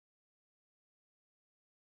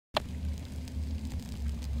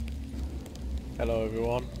Hello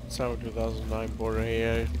everyone, Sound 2009 Border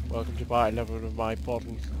here. Welcome to part 11 of my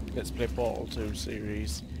Portal Let's Play Portal 2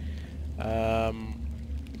 series.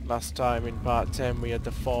 Last time in part 10 we had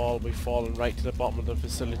the fall, we've fallen right to the bottom of the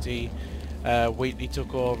facility. Wheatley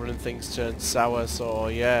took over and things turned sour, so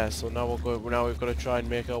yeah, so now we've got to try and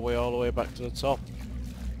make our way all the way back to the top.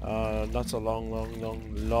 That's a long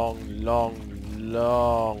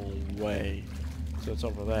way to the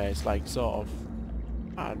top of there. It's like sort of,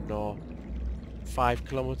 I don't know, 5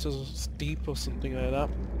 kilometers deep or something like that.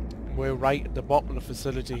 We're right at the bottom of the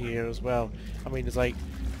facility here as well. I mean, it's like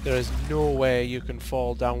there is no way you can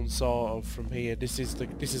fall down sort of from here. This is the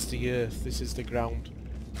earth. This is the ground.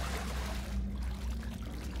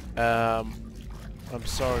 I'm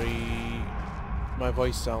sorry, my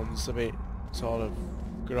voice sounds a bit sort of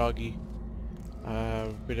groggy.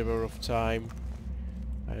 Bit of a rough time.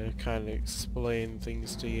 I kind of explain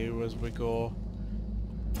things to you as we go.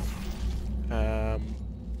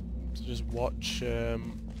 So just watch, if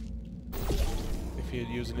you're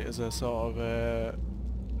using it as a sort of a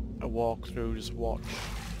walkthrough, just watch,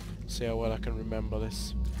 see how well I can remember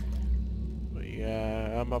this. But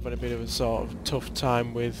yeah, I'm having a bit of a sort of tough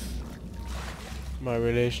time with my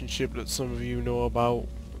relationship that some of you know about,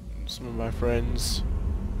 some of my friends.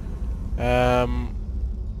 I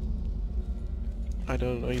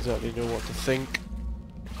don't exactly know what to think.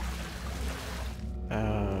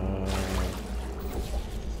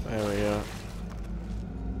 There we are.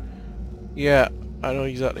 Yeah, I don't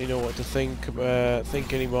exactly know what to think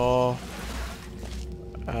anymore.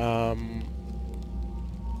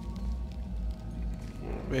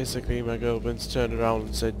 Basically my girlfriend's turned around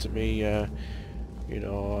and said to me, you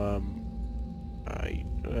know,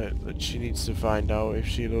 that she needs to find out if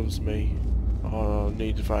she loves me, or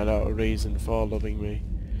need to find out a reason for loving me.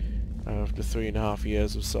 After 3.5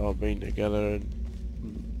 years of sort of being together, and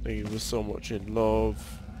we were so much in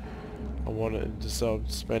love, I wanted to sort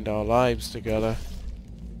of spend our lives together.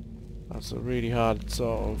 That's a really hard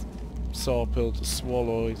sort of sore pill to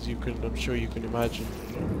swallow, as I'm sure you can imagine.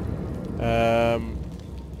 I'm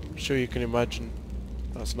sure you can imagine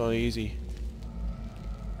that's not easy.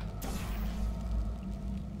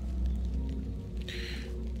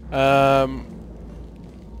 And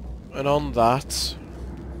on that,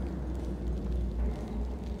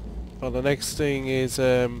 well, the next thing is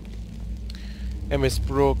MS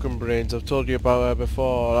Broken Brains. I've told you about her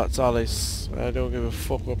before. That's Alice. I don't give a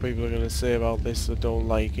fuck what people are going to say about this. I don't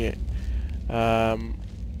like it. I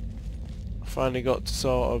finally got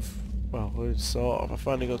to I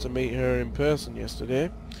finally got to meet her in person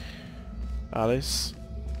yesterday. Alice.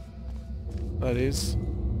 That is.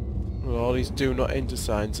 With all these do not enter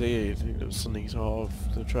signs here, you think there was something sort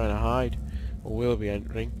of they're trying to hide, or will be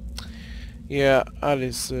entering. Yeah,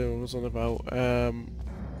 Alice was on about.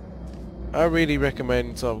 I really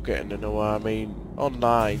recommend sort of getting to know her. I mean,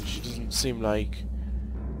 online she doesn't seem like.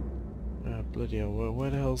 Bloody hell, where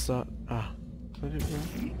the hell's that? Ah, is that it?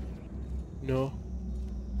 No.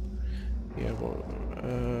 Yeah, well,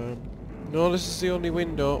 no, this is the only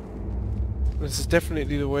window. This is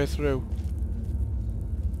definitely the way through.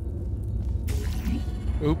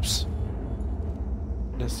 Oops.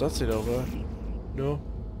 Yes, that's it over there. No.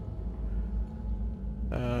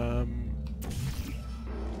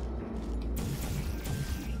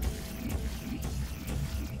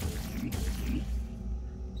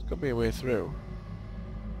 There's got to be a way through.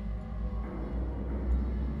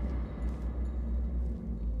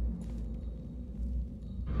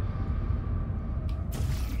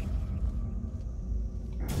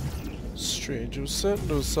 Strange. I was certain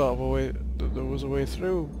there was sort of a way. There was a way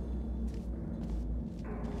through.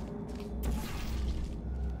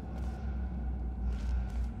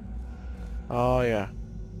 Oh yeah.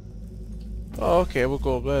 Oh, okay, we'll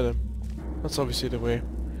go up there then. That's obviously the way.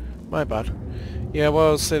 My bad. Yeah, what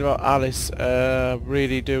I was saying about Alice,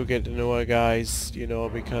 really do get to know her, guys, you know,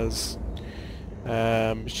 because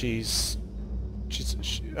she's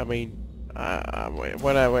I mean,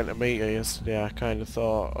 when I went to meet her yesterday, I kind of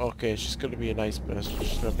thought, okay, she's going to be a nice person,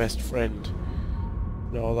 she's my best friend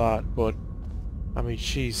and all that, but I mean,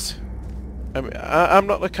 I'm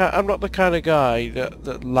not the kind of guy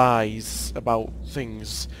that lies about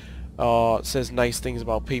things or says nice things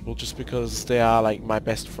about people just because they are like my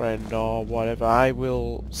best friend or whatever. I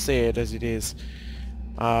will say it as it is.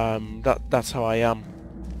 That's how I am,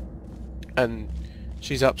 and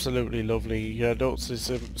she's absolutely lovely. I don't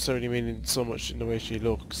necessarily mean so much in the way she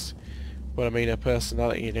looks, but I mean her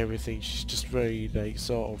personality and everything. She's just very like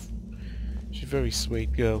sort of. She's a very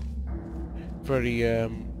sweet girl. Very yeah,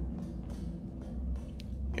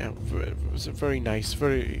 was a very nice,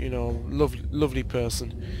 very, you know, lovely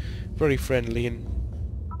person. very friendly, and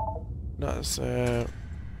that's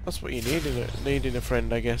what you need in a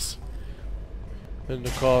friend, I guess. And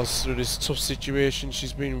of course, through this tough situation,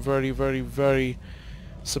 she's been very, very, very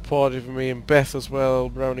supportive of me, and Beth as well,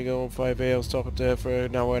 Browning 015A. I was talking to her for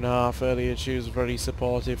an hour and a half earlier, and she was very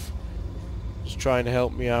supportive, just trying to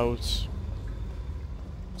help me out.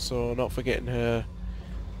 So not forgetting her.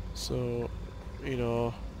 So, you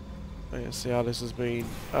know, like I say, Alice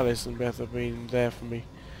and Beth have been there for me,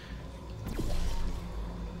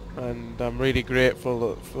 and I'm really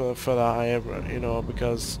grateful for that. You know,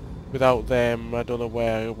 because without them, I don't know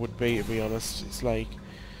where I would be, to be honest. It's like,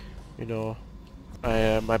 you know,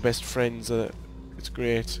 my best friends are. It's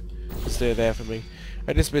great to stay there for me.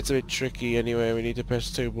 And this bit's a bit tricky anyway. We need to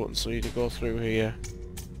press 2 buttons, so you need to go through here.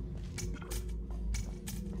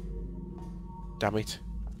 Damn it.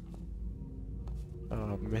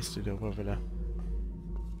 Oh, I've messed it up, haven't I?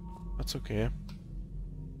 That's okay.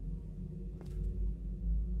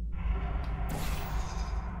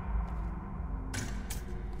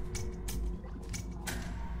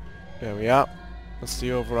 There we are. That's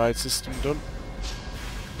the override system done.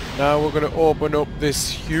 Now we're going to open up this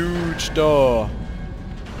huge door.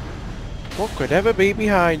 What could ever be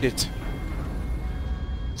behind it?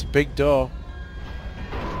 It's a big door.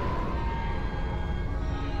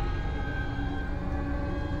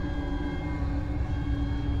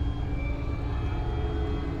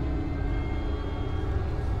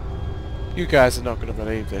 You guys are not going to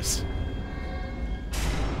believe this.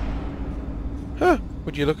 Huh,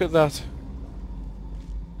 would you look at that?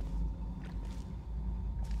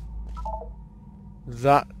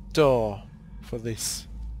 That door for this.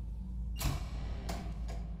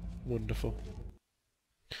 Wonderful.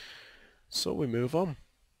 So we move on.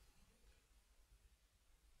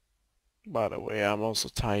 By the way, I'm also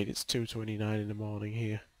tired. It's 2:29 in the morning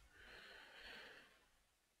here.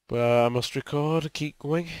 But I must record, keep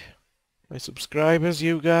going. My subscribers,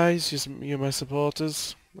 you guys, you're my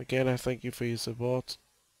supporters. Again, I thank you for your support.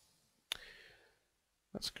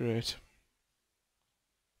 That's great.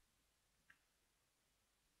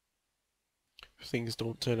 If things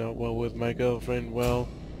don't turn out well with my girlfriend, well,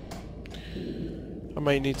 I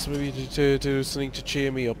might need somebody to do something to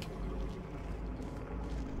cheer me up.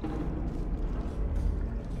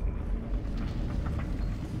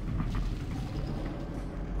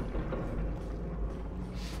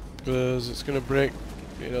 Because it's gonna break,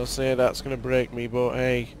 you know, say that's gonna break me, but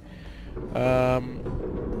hey,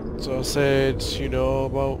 so I said, you know,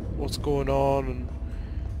 about what's going on and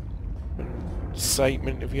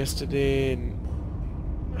excitement of yesterday and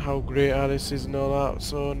how great Alice is and all that,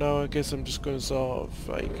 so now I guess I'm just gonna sort of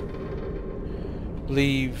like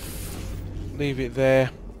leave it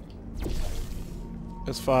there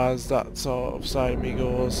as far as that sort of side of me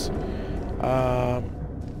goes.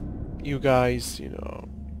 You guys, you know,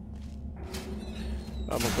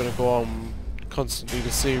 I'm not going to go on constantly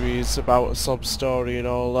the series about a sob story and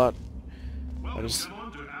all that. I just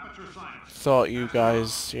thought you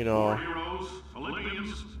guys, you know... Heroes,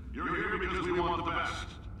 Olympians, you're here because we want the best,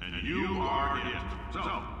 and you are it. So,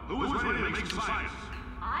 who is ready to make some science?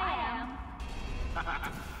 I am.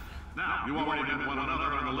 Now, you already met one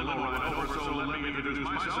another on the limo ride over, so let me introduce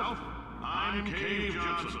myself. I'm Cave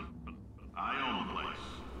Johnson. I own the place.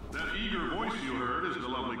 That eager voice you heard is the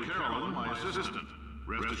lovely Carolyn, my assistant.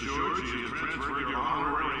 Rest assured, she has transferred your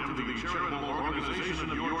honorarium to the charitable organization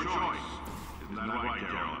of your choice. Isn't that right,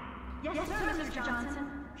 Carolyn? Yes, sir, Mr. Johnson.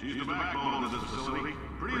 She's the backbone of this facility.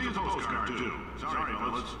 Pretty as a postcard, too. Sorry,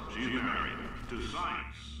 fellas. She's married to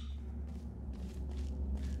science.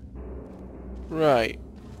 Right.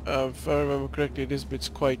 If I remember correctly, this bit's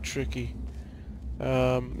quite tricky.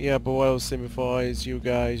 Yeah, but what I was saying before is you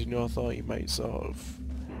guys, you know, I thought you might sort of...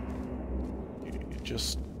 You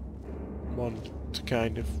just want to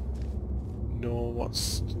kind of know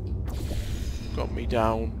what's got me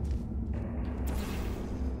down.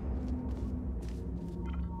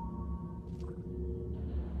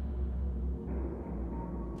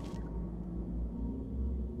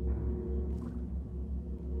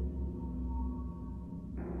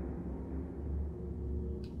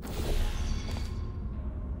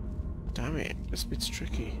 Damn it, this bit's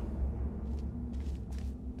tricky.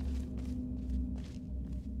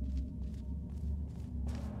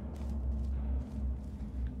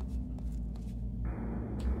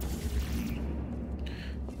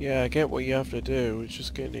 Yeah, I get what you have to do, it's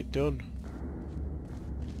just getting it done.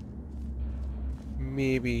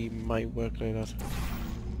 Maybe might work like that.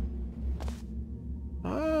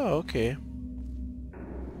 Ah, okay.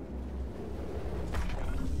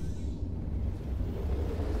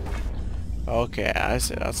 Okay, I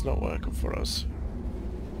see, that's not working for us.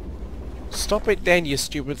 Stop it then, you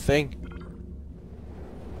stupid thing.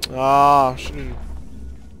 Ah, should've...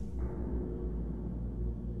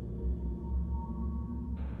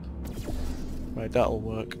 Right, that'll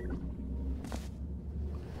work.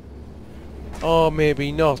 Or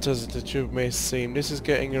maybe not, as the truth may seem. This is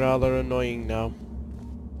getting rather annoying now.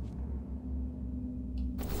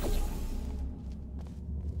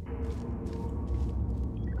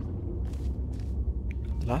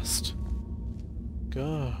 Last?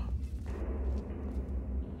 Go.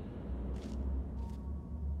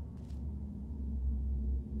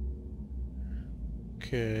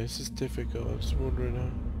 Okay, this is difficult. I'm just wondering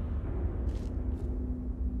how...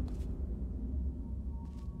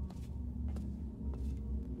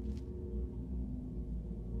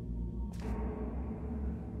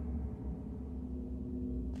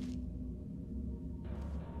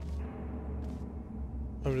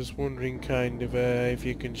 I'm just wondering kind of if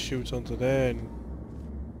you can shoot onto there and...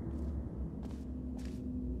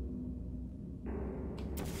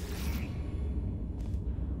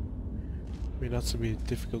 I mean, that's gonna be a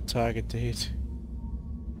difficult target to hit.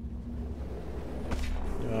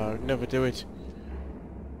 No, I'd never do it.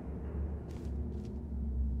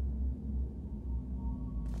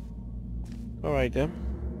 Alright then.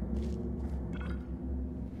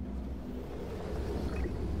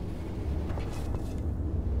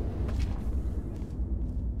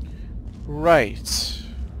 Right.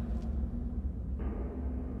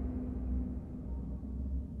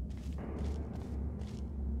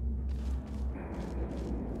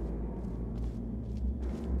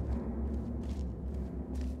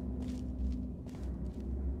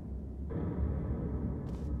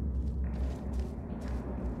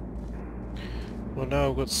 Well, now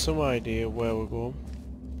I've got some idea where we're going.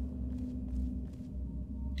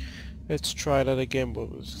 Let's try that again,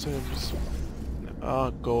 but this time just...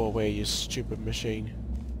 Ah, go away, you stupid machine.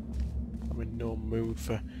 I'm in no mood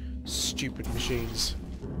for stupid machines.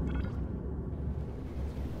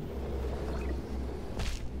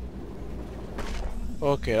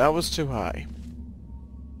 Okay, that was too high.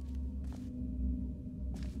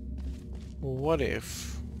 What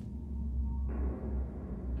if...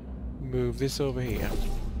 move this over here.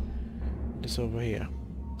 This over here.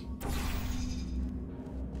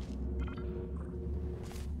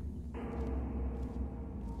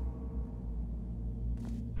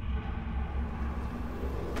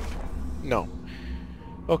 No.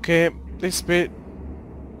 Okay, this bit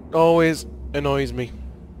always annoys me.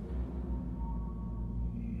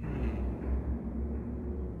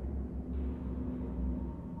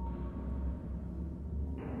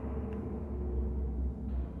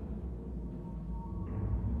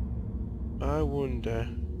 I wonder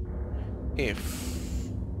if...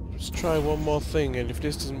 Let's try one more thing, and if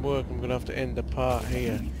this doesn't work I'm gonna have to end the part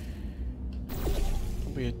here.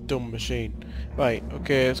 It'll be a dumb machine. Right,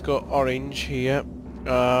 okay, let's go orange here.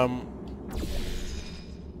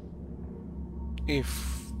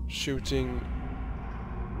 If shooting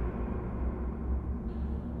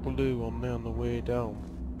blue on me on the way down.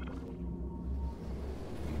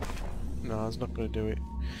 No, it's not gonna do it.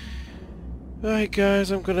 Right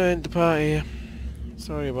guys, I'm gonna end the part here.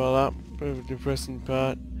 Sorry about that, bit of a depressing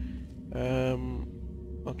part.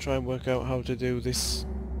 I'll try and work out how to do this.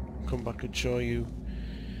 Come back and show you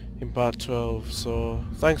in part 12. So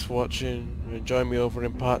thanks for watching, and join me over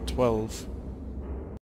in part 12.